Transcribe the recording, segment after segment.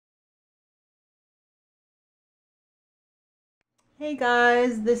Hey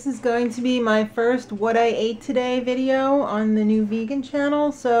guys, this is going to be my first what I ate today video on the new vegan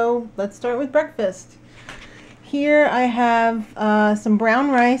channel, so let's start with breakfast. Here I have some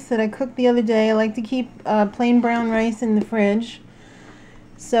brown rice that I cooked the other day. I like to keep plain brown rice in the fridge.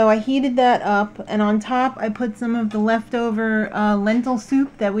 So I heated that up, and on top I put some of the leftover lentil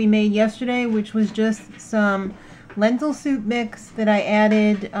soup that we made yesterday, which was just some lentil soup mix that I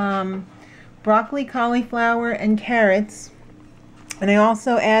added broccoli, cauliflower, and carrots. And I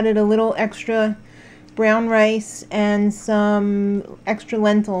also added a little extra brown rice and some extra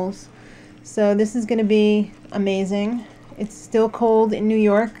lentils. So this is going to be amazing. It's still cold in New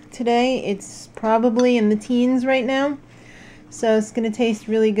York today. It's probably in the teens right now. So it's going to taste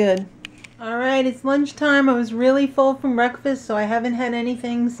really good. Alright, it's lunchtime. I was really full from breakfast, so I haven't had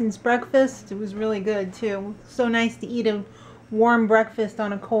anything since breakfast. It was really good too. So nice to eat a warm breakfast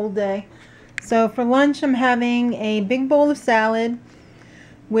on a cold day. So for lunch I'm having a big bowl of salad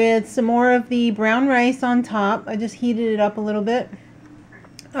with some more of the brown rice on top. I just heated it up a little bit.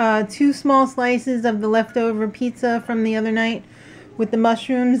 2 small slices of the leftover pizza from the other night with the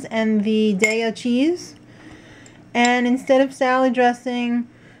mushrooms and the Daya cheese. And instead of salad dressing,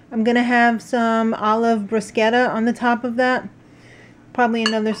 I'm going to have some olive bruschetta on the top of that. Probably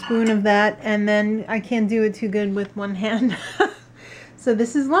another spoon of that, and then I can't do it too good with one hand. So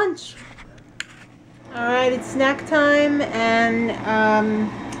this is lunch. Alright, it's snack time, and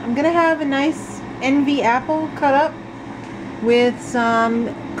I'm going to have a nice Envy apple cut up with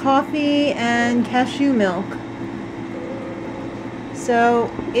some coffee and cashew milk. So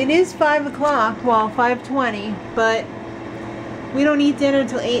it is 5 o'clock, well 5:20, but we don't eat dinner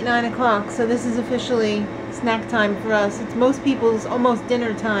till 8, 9 o'clock, so this is officially snack time for us. It's most people's almost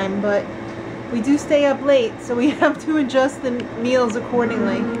dinner time, but we do stay up late, so we have to adjust the meals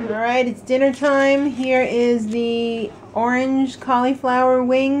accordingly. Alright, it's dinner time. Here is the orange cauliflower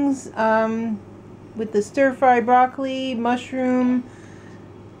wings with the stir-fry broccoli, mushroom,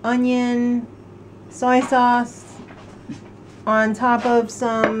 onion, soy sauce on top of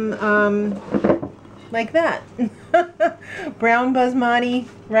some, like that, brown basmati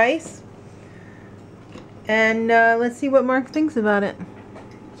rice. And let's see what Mark thinks about it.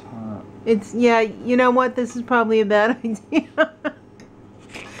 It's, yeah, you know what? This is probably a bad idea.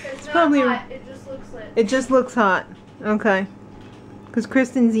 It's probably not hot. It just looks lit. It just looks hot. Okay. Because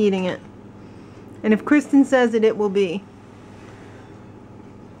Kristen's eating it. And if Kristen says it, it will be.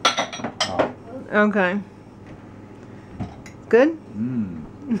 Okay. Good?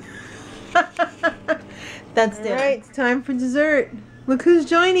 That's it. Alright, it's time for dessert. Look who's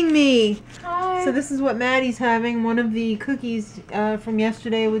joining me. Hi. So this is what Maddie's having, one of the cookies from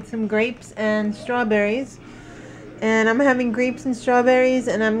yesterday with some grapes and strawberries. And I'm having grapes and strawberries,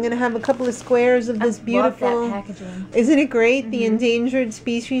 and I'm going to have a couple of squares of this beautiful... I love that packaging. Isn't it great? The endangered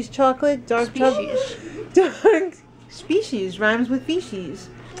species chocolate. Dark species rhymes with feces.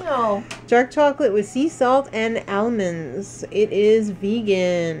 No. Dark chocolate with sea salt and almonds. It is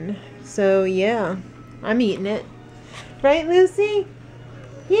vegan. So yeah, I'm eating it. Right, Lucy?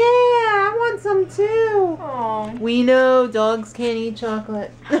 Yeah, I want some too. Aww. We know dogs can't eat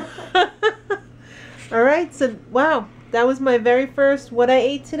chocolate. Alright, so wow, that was my very first what I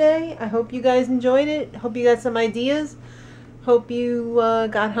ate today. I hope you guys enjoyed it. Hope you got some ideas. Hope you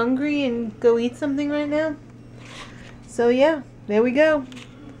got hungry and go eat something right now. So yeah, there we go.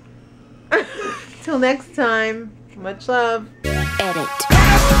 Till next time, much love.